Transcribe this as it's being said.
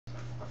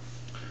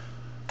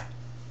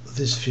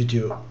this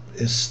video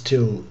is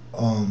still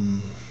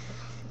on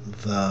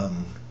the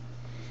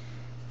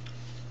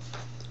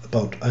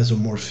about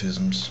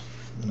isomorphisms,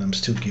 and I'm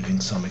still giving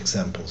some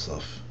examples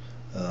of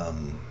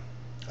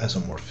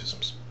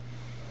isomorphisms.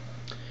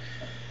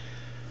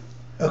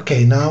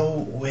 Okay,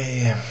 now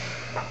we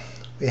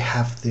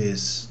have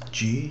this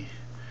G.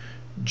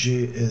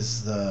 G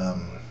is the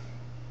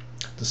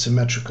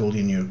symmetrical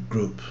linear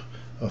group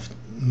of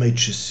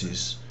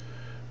matrices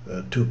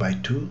 2 by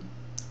 2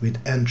 with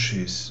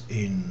entries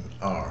in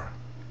R,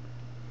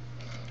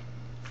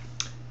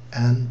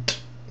 and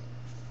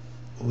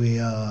we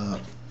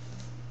have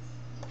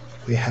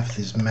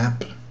this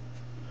map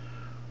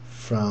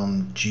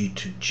from G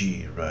to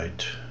G,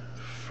 right?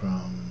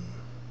 From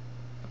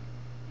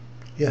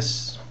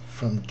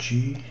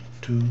G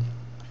to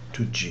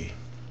G.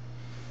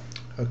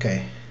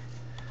 Okay,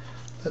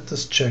 let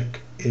us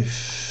check if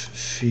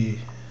phi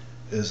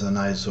is an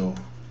isomorphism.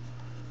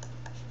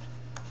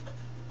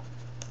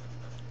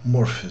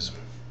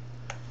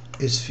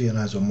 Is phi an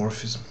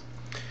isomorphism?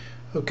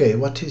 Okay,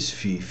 what is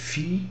phi?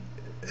 Phi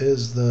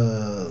is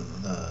the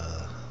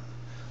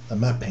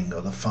mapping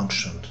or the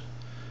function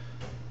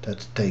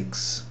that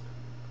takes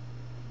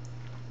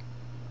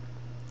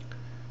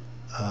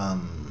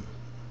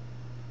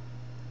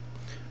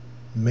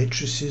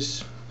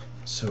matrices.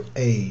 So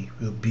A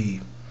will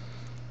be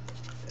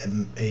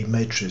a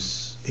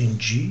matrix in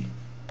G,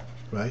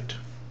 right?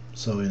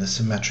 So in a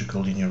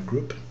symmetrical linear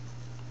group,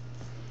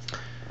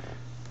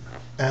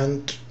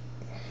 and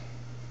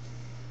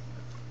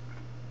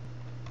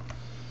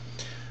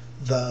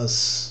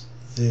thus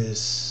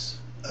this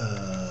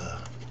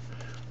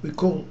we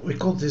call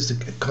this a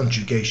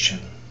conjugation.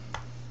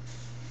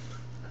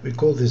 We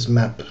call this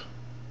map,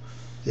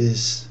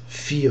 this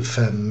phi of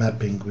M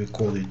mapping, we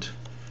call it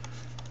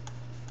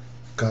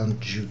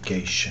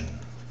conjugation.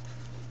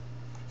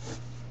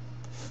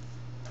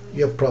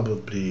 You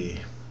probably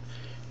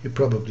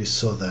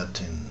saw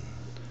that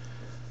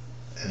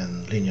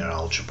in linear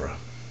algebra.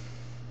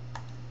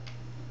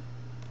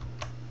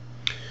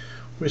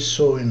 We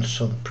saw in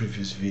some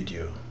previous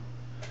video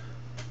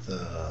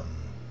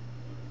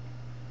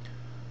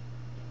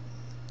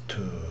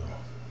to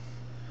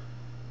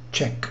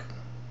check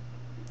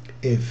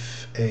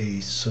if a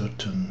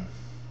certain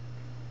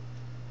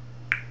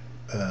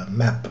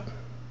map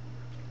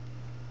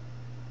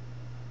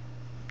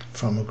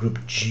from a group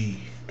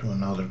G to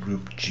another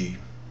group G,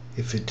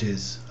 if it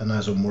is an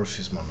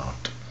isomorphism or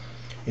not,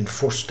 in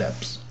 4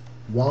 steps.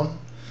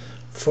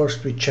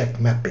 First we check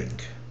mapping.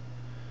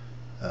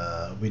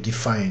 We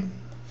define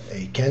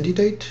a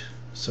candidate,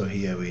 so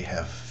here we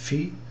have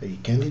phi, a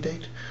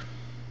candidate,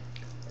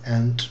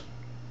 and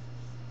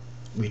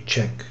we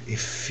check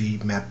if phi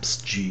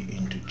maps G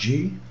into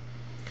G.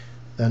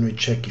 Then we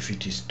check if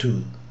it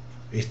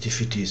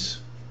is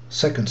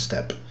second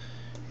step,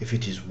 if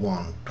it is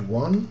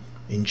 1-to-1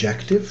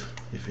 injective.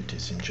 If it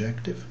is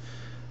injective,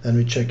 then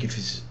we check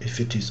if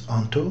it is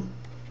onto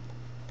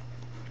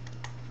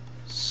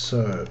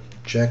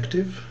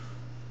surjective,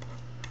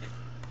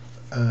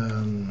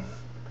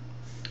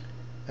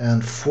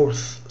 and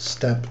fourth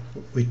step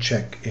we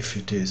check if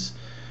it is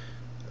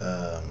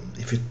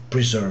if it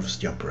preserves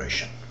the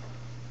operation.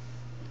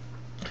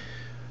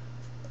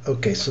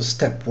 Okay, so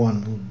step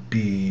 1 would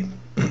be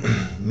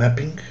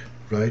mapping,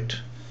 right?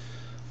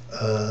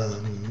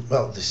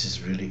 Well, this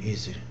is really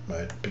easy,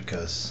 right?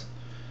 Because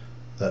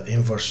the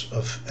inverse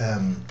of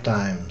M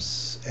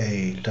times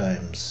A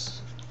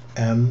times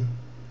M.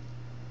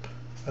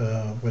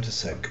 Wait a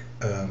sec.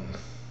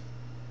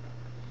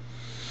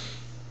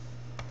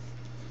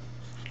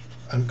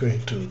 I'm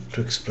going to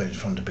explain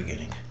from the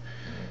beginning.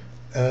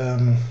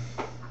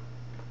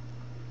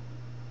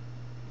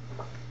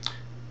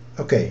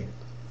 Okay,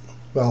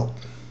 well,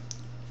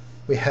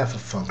 we have a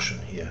function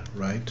here,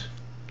 right?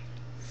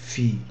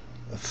 Phi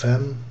of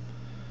M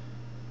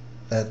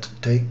that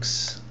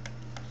takes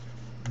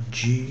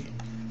G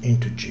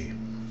into G,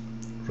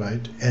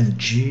 right? And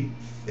G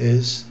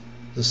is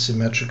the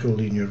symmetrical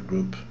linear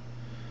group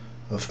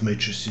of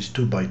matrices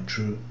 2 by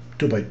 2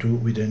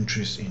 with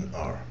entries in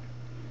R.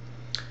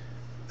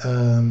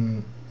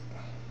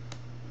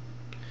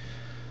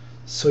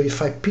 So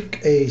if I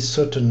pick a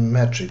certain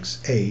matrix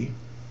A,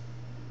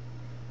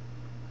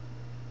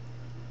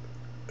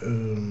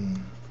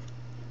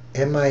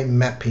 am I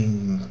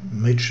mapping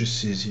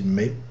matrices in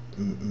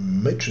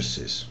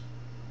matrices?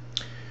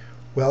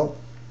 Well,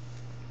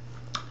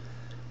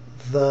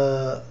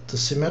 the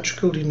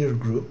symmetrical linear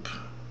group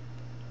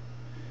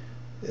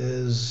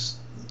is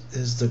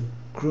the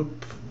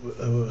group,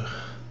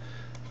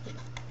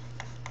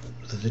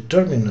 the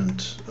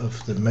determinant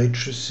of the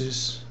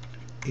matrices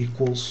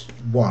equals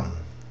 1,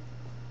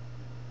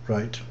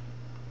 right?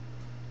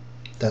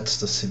 That is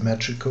the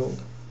symmetrical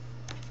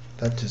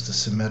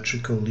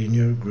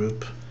linear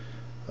group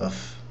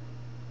of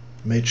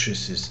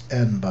matrices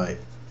n by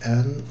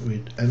n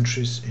with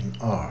entries in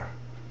R,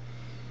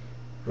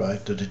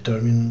 right? The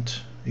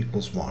determinant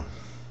equals 1.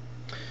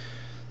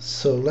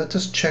 So let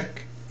us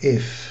check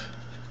if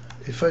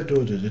I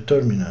do the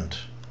determinant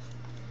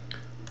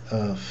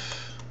of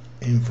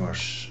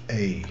inverse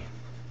A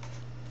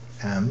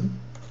M,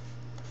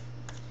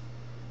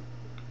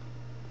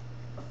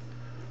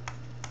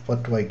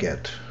 what do I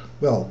get?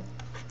 Well,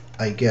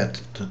 I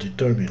get the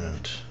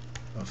determinant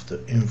of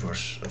the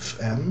inverse of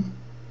M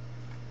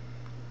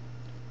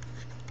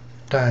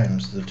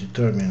times the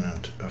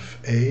determinant of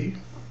A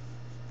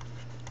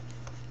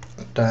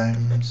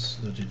times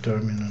the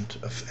determinant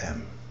of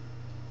M,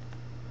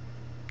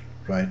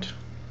 right?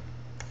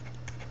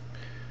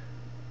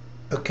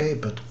 Okay,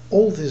 but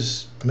all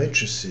these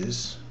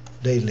matrices,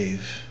 they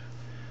live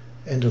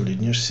in the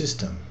linear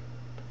system,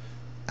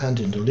 and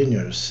in the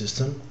linear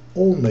system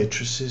all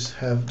matrices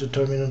have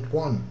determinant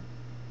 1,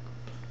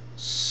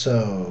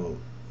 so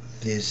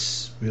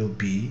this will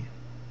be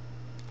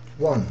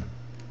 1,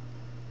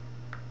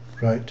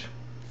 right?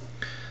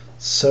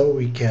 So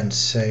we can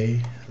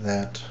say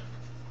that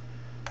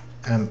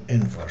M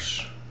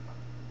inverse,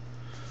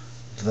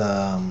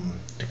 the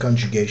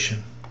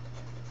conjugation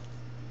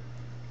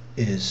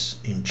is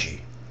in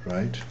G,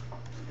 right?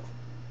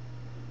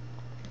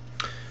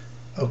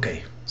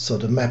 Okay, so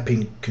the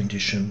mapping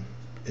condition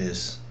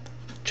is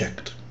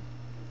checked.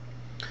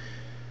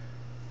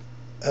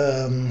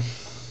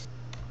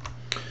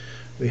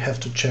 We have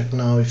to check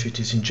now if it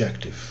is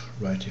injective,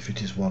 right? If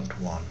it is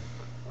 1-to-1.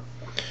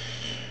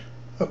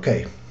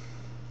 Okay,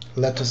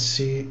 let us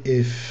see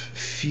if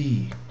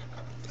phi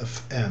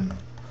of M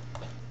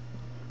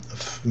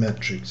of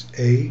matrix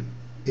A,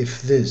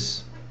 if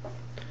this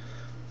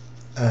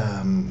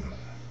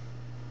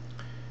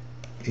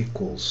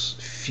equals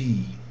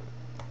phi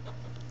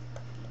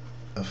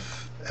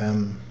of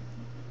M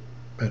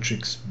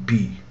matrix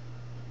B.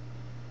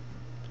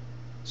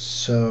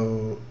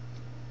 So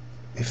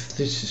if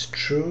this is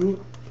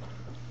true,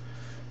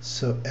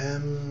 so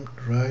M,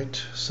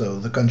 right, so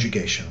the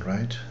conjugation,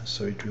 right,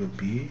 so it will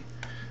be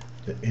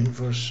the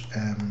inverse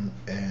M,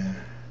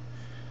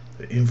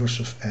 the inverse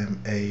of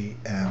M A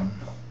M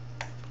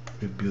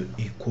will be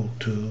equal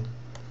to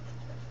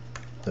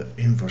the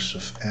inverse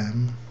of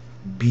M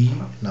B,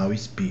 now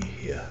it's B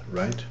here,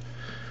 right,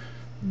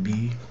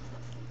 B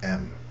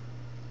M.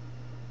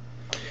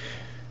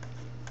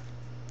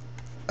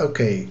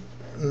 Okay,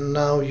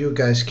 now you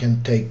guys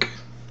can take,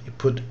 you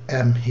put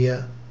M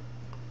here,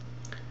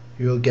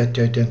 you will get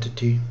the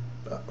identity.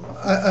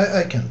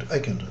 I can do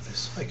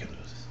this.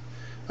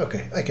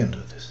 Okay, I can do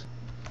this.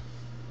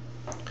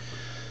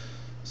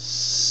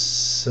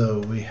 So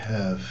we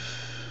have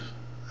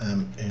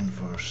M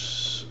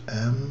inverse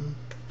M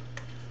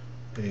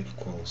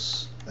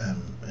equals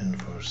M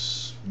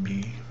inverse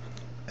B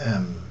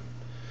M.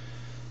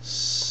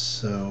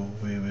 So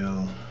we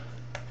will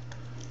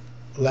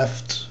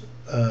left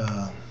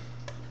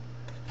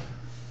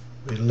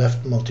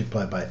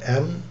multiply by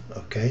M,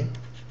 okay,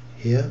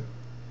 here.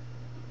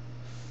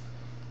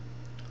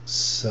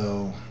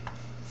 So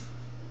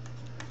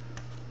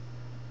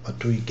what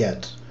do we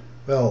get?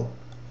 Well,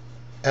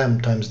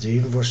 M times the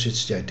inverse,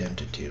 it's the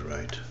identity,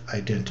 right?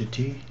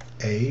 Identity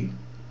A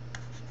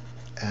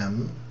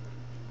M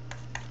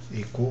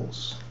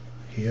equals,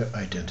 here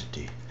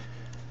identity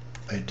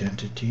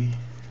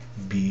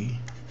B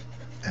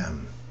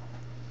M.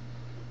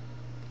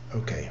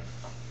 Okay.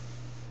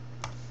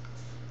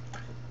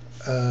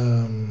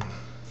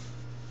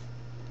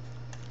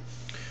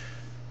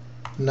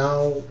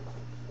 Now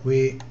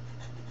we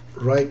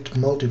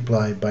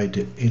multiply by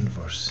the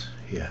inverse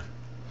here.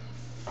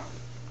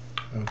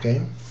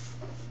 Okay.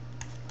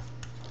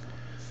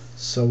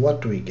 So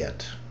what do we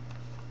get?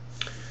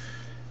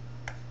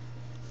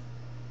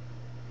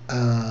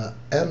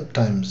 M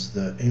times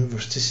the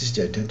inverse, this is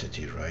the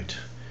identity, right?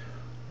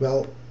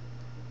 Well,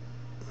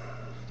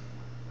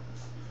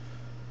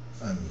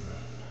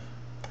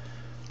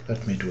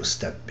 let me do a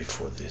step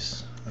before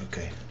this.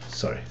 Okay,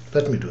 sorry,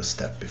 let me do a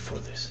step before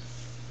this.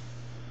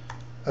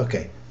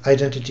 Okay,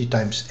 identity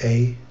times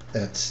A,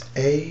 that's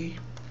A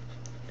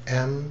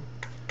M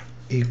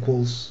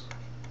equals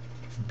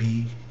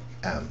B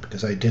M,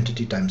 because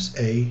identity times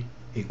A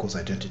equals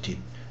identity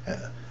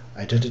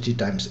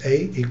times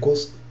A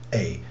equals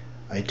A,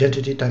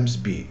 identity times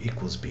B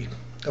equals B.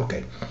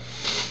 Okay,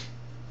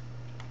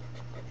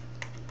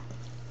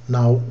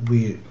 now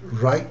we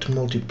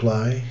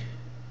multiply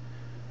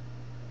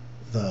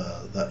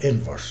the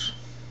inverse.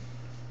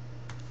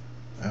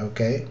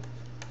 Okay,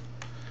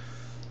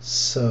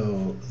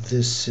 so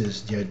this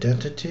is the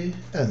identity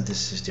and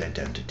this is the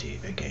identity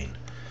again.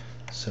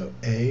 So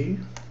A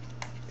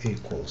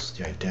equals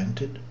the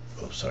identity,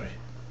 oh sorry,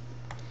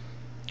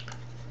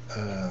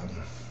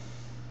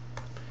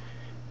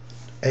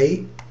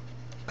 A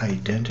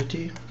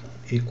identity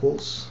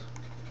equals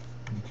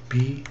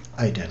B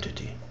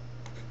identity,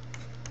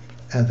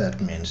 and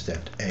that means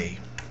that A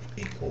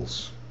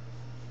equals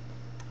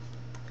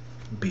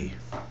B.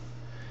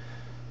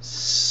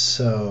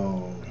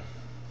 So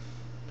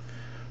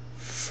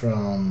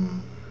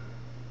from,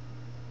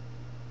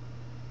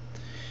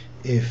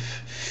 if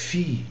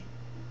phi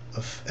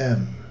of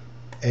M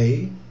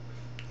A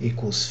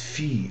equals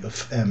phi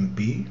of M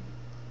B,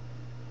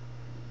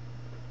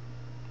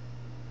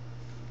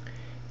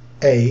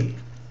 A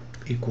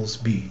equals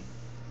B,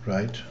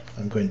 right?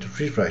 I'm going to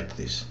rewrite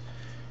this.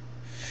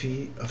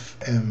 Phi of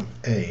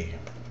MA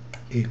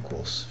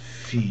equals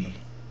phi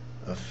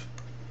of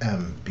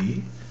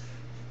MB.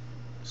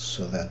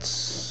 So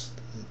that's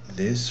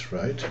this,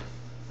 right?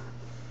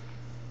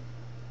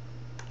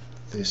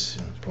 This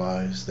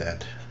implies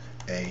that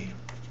A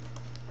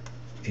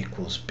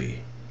equals B.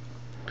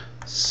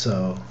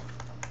 So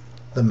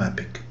the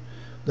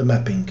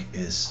mapping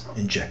is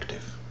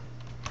injective.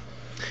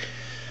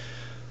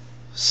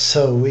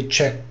 So we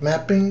checked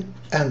mapping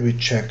and we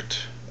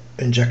checked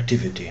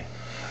injectivity.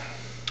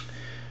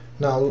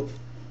 Now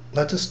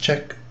let us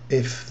check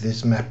if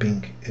this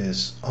mapping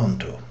is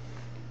onto.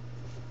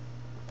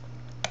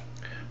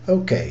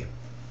 Okay.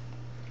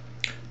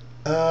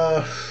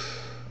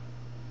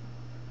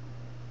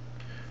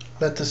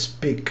 Let us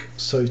pick,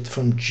 so it's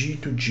from G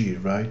to G,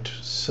 right?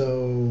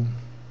 So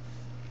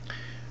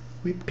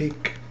we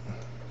pick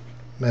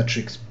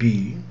matrix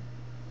B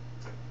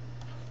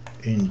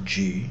in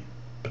G,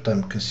 but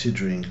I'm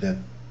considering that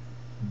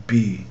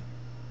B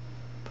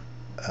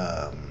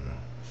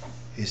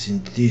is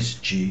in this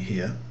G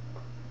here.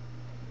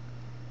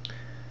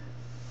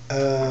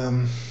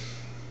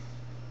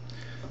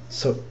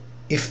 So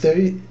if there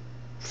is,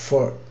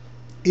 for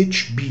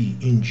each B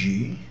in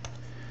G,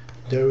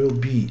 there will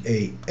be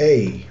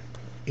A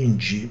in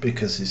G,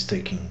 because it's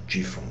taking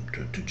G from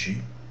to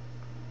G.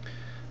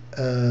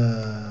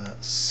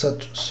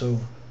 So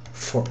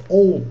for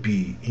all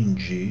B in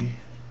G,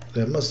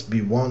 there must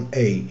be one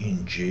A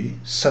in G,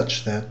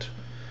 such that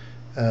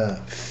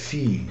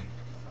phi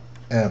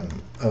M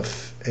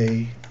of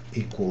A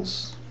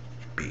equals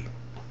B.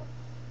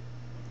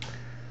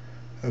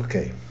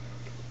 Okay.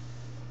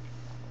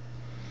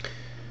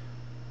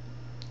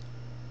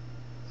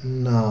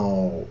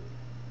 Now,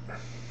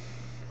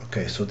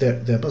 okay, so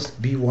there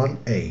must be one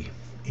A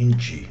in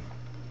G.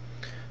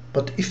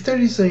 But if there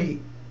is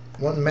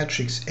one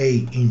matrix A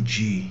in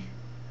G,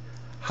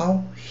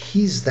 how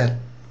is that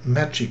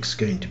matrix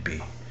going to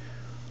be?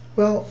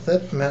 Well,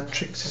 that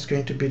matrix is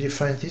going to be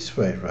defined this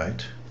way,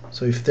 right?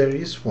 So if there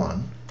is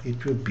one,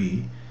 it will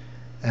be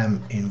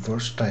M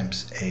inverse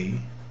times A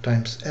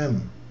times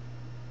M,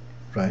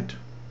 right?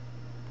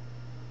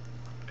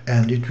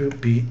 And it will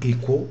be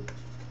equal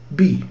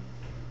B.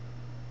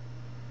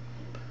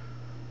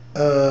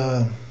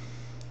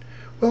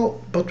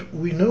 Well, but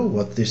we know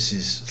what this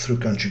is through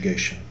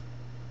conjugation,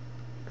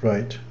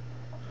 right?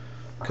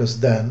 Because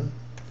then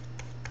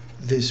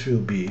this will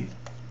be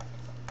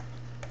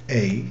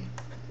A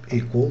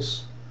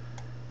equals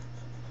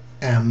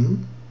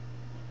M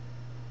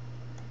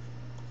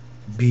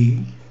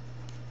B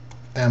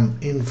M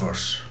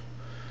inverse.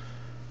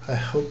 I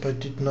hope I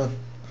did not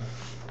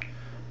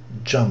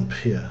jump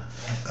here.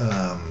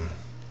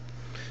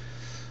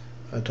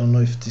 I don't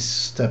know if this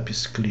step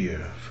is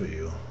clear for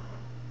you.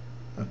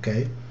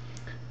 Okay,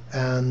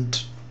 and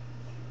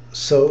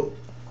so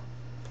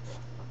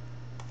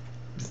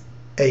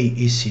A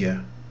is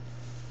here,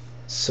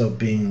 so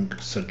being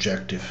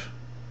surjective,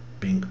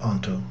 being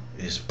onto,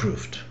 is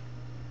proved.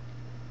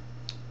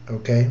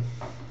 Okay,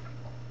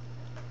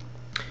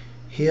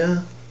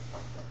 here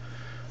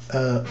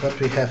what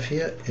we have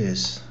here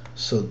is,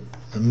 so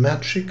the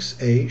matrix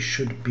A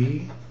should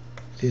be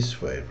this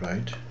way,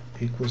 right?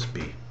 Equals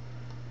B.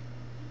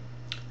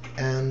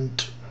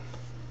 And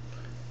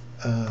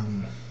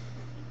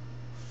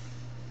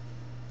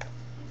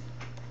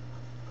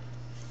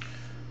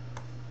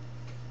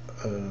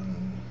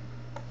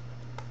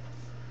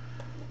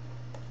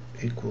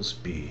equals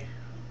B.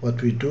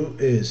 What we do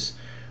is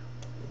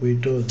we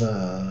do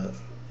the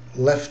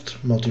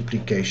left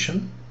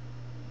multiplication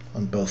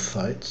on both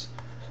sides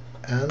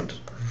and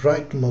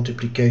right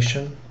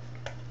multiplication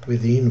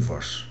with the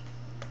inverse.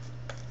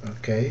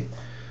 Okay,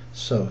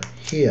 so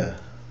here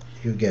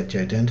you get the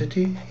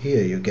identity,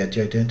 here you get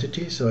the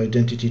identity, so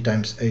identity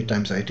times A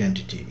times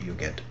identity, you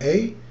get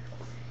A,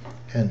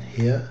 and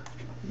here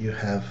you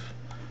have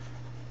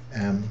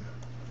M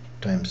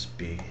times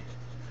B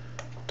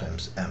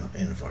times M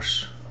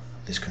inverse,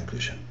 this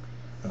conclusion.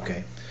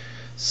 Okay,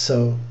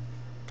 so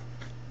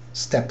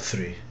step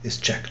 3 is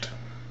checked.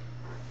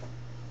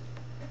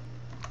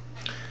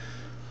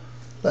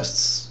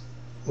 Last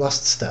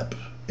step,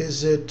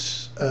 is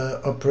it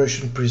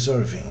operation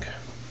preserving?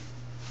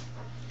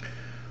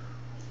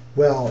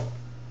 Well,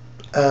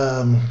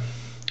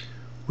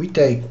 we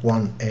take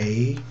one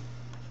A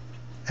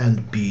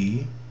and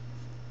B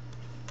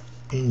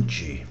in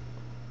G,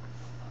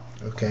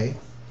 okay,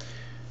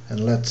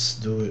 and let's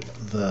do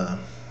the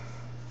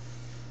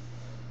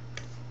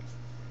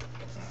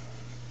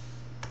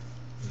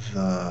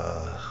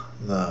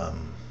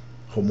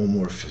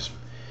homomorphism.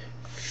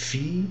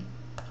 Phi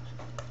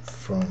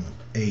from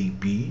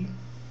AB,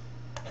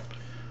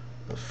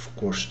 of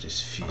course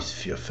this phi is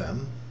phi of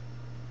M,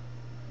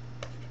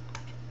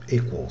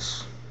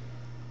 equals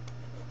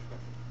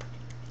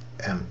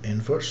M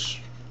inverse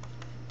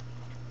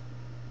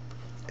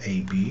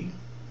AB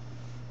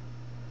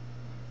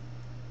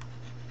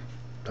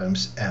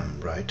times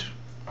M, right?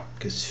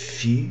 Because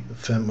phi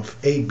of M of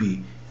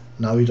AB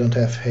Now we don't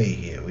have A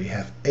here, we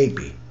have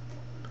AB.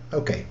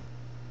 Okay.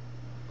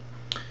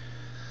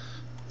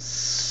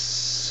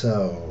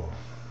 So,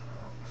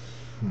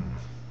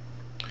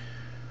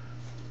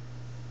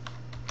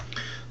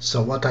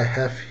 so what I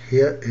have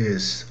here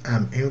is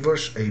M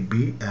inverse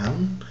AB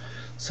M.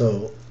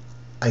 So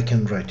I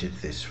can write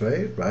it this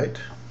way, right?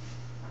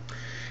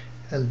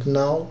 And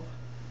now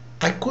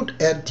I could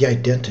add the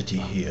identity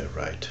here,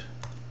 right?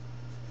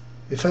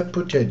 If I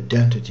put the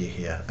identity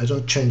here, I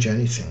don't change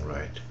anything,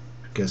 right?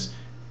 Because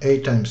A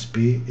times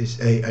B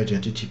is A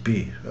identity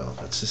B. Well,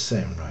 that's the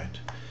same, right?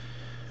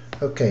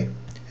 Okay,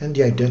 and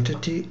the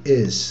identity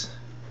is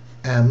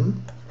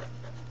M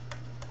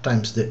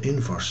times the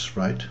inverse,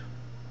 right?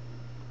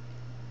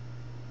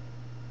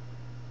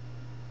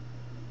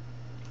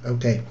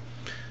 Okay,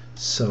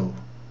 so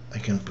I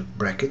can put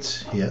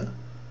brackets here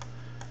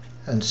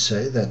and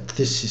say that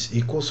this is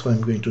equal, so I'm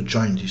going to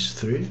join these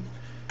three.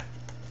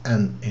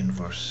 N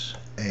inverse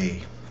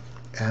A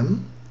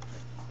M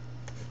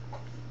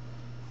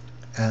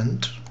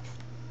and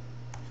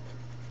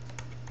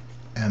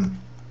M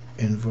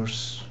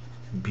inverse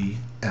B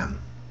M.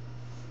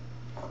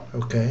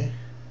 Okay.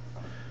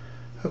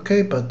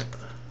 Okay, but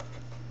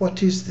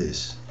what is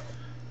this?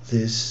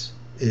 This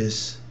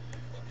is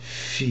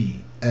phi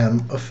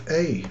M of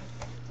A.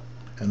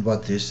 And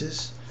what this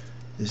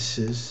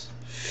is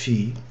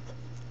phi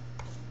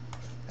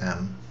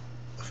M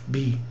of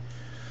B.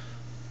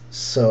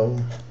 So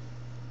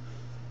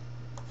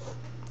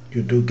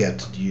you do get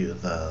the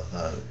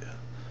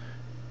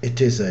it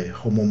is a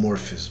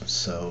homomorphism,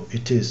 so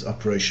it is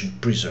operation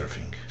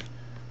preserving.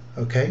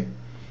 Okay,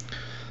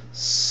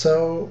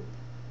 so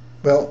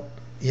well,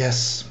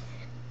 yes,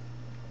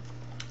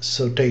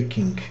 so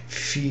taking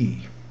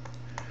phi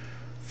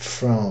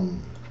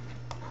from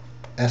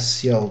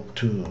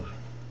SCl2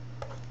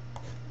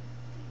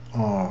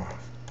 R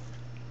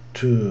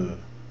to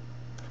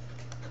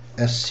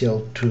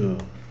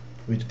SCl2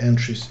 with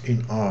entries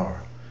in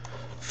R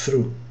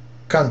through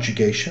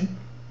conjugation.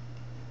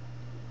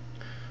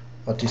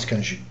 What is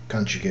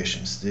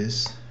conjugation? Is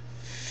this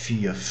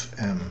phi of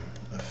M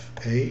of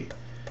A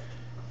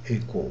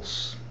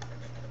equals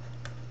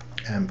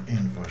M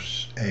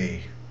inverse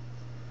A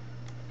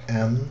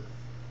M,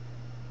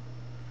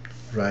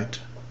 right?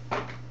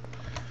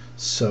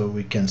 So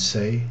we can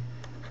say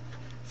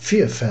phi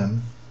of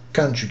M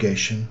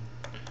conjugation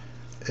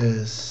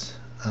is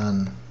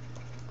an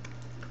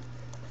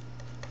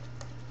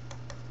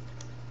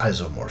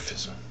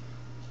isomorphism.